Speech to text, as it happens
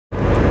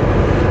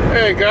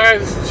Okay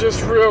guys,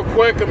 just real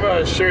quick, I'm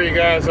going to show you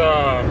guys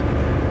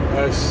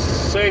a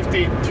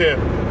safety tip.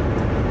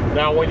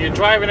 Now when you're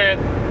driving it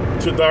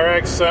to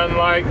direct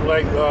sunlight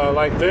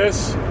like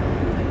this,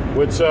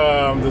 which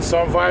the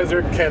sun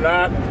visor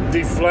cannot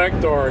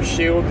deflect or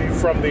shield you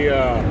from the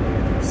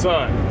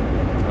sun.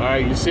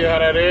 Alright, you see how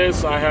that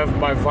is? I have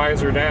my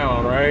visor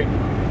down, right?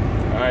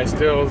 I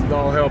still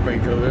don't help me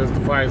because there's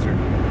the visor.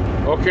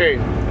 Okay,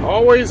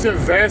 always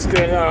invest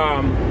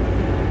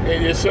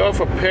in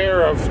yourself a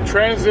pair of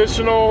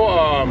transitional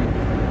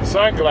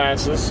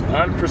sunglasses,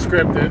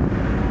 unprescripted.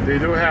 They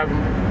do have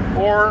them.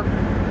 Or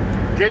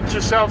get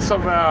yourself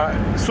some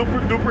super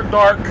duper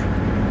dark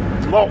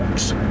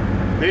LOC'S.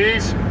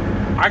 These,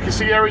 I can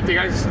see everything.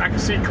 I can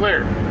see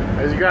clear.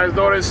 As you guys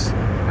notice,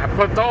 I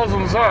put those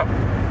ones up.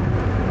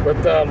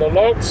 But the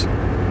LOC'S,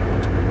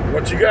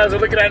 what you guys are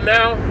looking at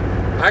now,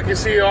 I can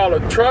see all the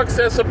trucks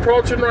that's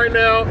approaching right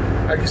now.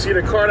 I can see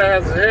the car that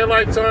has the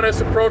headlights on that's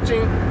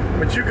approaching.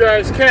 But you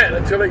guys can't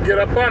until they get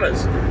up on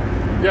us.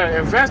 Yeah,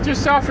 invest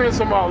yourself in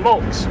some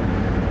LOC'S.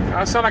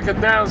 I sound like a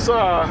damn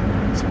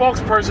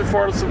spokesperson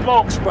for some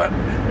LOC'S, but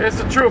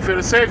it's the truth.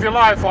 It'll save your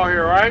life out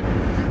here, right?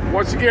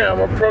 Once again, I'm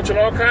approaching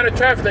all kind of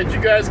traffic that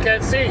you guys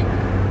can't see,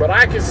 but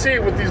I can see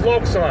with these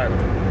LOC'S on.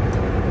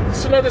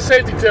 It's another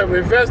safety tip.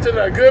 Invest in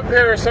a good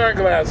pair of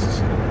sunglasses.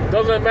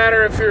 Doesn't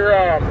matter if you're,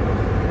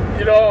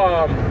 you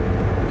know,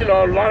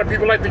 a lot of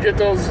people like to get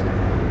those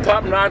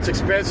top-notch,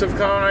 expensive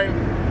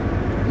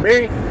kind.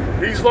 Me,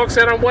 these LOC'S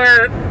that I'm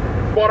wearing,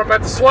 bought them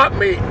at the swap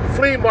meet,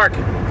 flea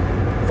market,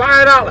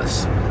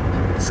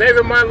 $5.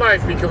 Saving my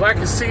life because I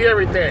can see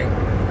everything.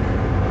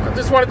 I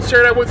just wanted to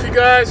share that with you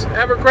guys.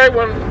 Have a great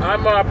one.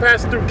 I'm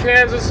passing through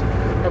Kansas.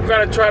 I'm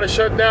going to try to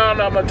shut down.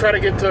 I'm going to try to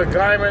get to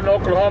Guyman,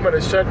 Oklahoma to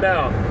shut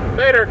down.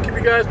 Later, keep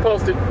you guys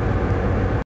posted.